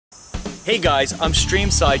Hey guys, I'm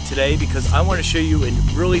streamside today because I want to show you a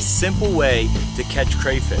really simple way to catch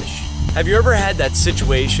crayfish. Have you ever had that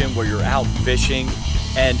situation where you're out fishing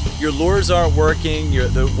and your lures aren't working,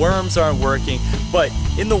 the worms aren't working, but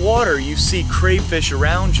in the water you see crayfish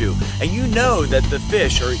around you and you know that the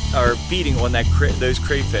fish are feeding on those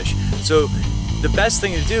crayfish. So the best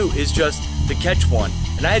thing to do is just to catch one.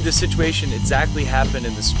 And I had this situation exactly happen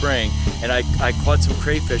in the spring, and I caught some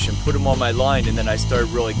crayfish and put them on my line, and then I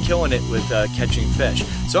started really killing it with catching fish.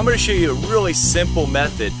 So I'm going to show you a really simple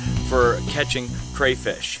method for catching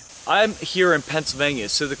crayfish. I'm here in Pennsylvania,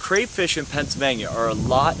 so the crayfish in Pennsylvania are a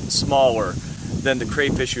lot smaller than the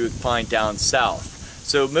crayfish you would find down south.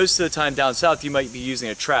 So most of the time down south you might be using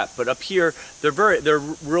a trap, but up here they're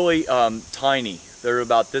really tiny. They're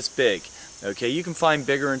about this big. Okay, you can find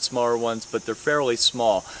bigger and smaller ones, but they're fairly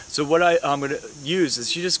small. So what I'm going to use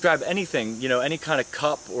is you just grab anything, any kind of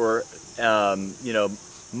cup or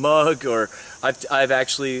mug, or I've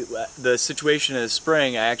actually, the situation in the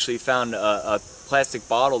spring, I actually found a plastic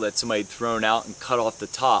bottle that somebody had thrown out and cut off the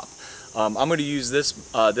top. I'm going to use this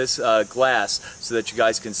glass so that you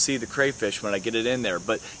guys can see the crayfish when I get it in there.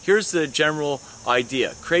 But here's the general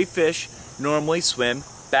idea. Crayfish normally swim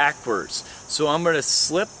backwards. So I'm going to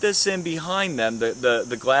slip this in behind them,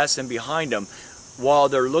 the glass in behind them, while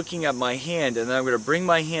they're looking at my hand, and then I'm going to bring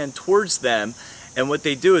my hand towards them, and what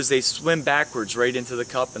they do is they swim backwards right into the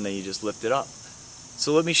cup, and then you just lift it up.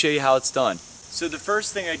 So let me show you how it's done. So the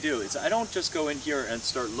first thing I do is I don't just go in here and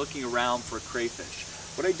start looking around for crayfish.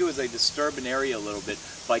 What I do is I disturb an area a little bit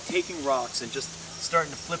by taking rocks and just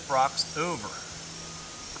starting to flip rocks over.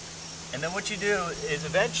 And then what you do is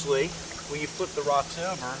eventually, when you flip the rocks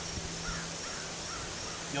over,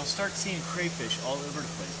 you'll start seeing crayfish all over the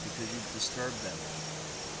place because you've disturbed them.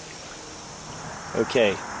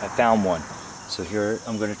 Okay, I found one. So here,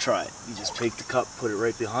 I'm going to try it. You just take the cup, put it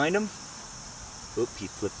right behind him. Oop, he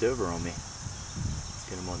flipped over on me. Let's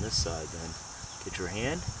get him on this side then. Get your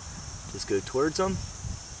hand, just go towards him,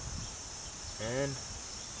 and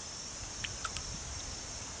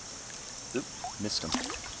oop, missed him.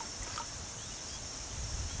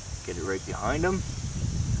 Get it right behind him,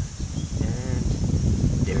 and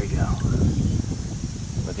there we go.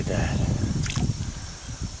 Look at that.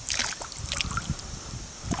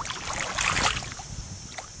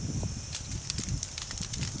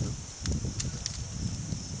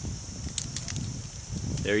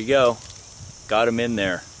 There you go. Got him in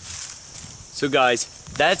there. So guys,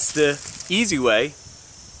 that's the easy way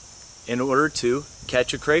in order to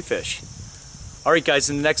catch a crayfish. Alright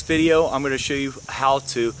guys, in the next video I'm going to show you how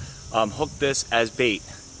to hook this as bait.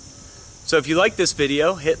 So if you like this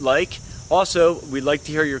video, hit like. Also, we'd like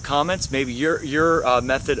to hear your comments, maybe your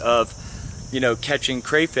method of catching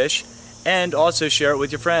crayfish, and also share it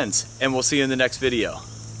with your friends. And we'll see you in the next video.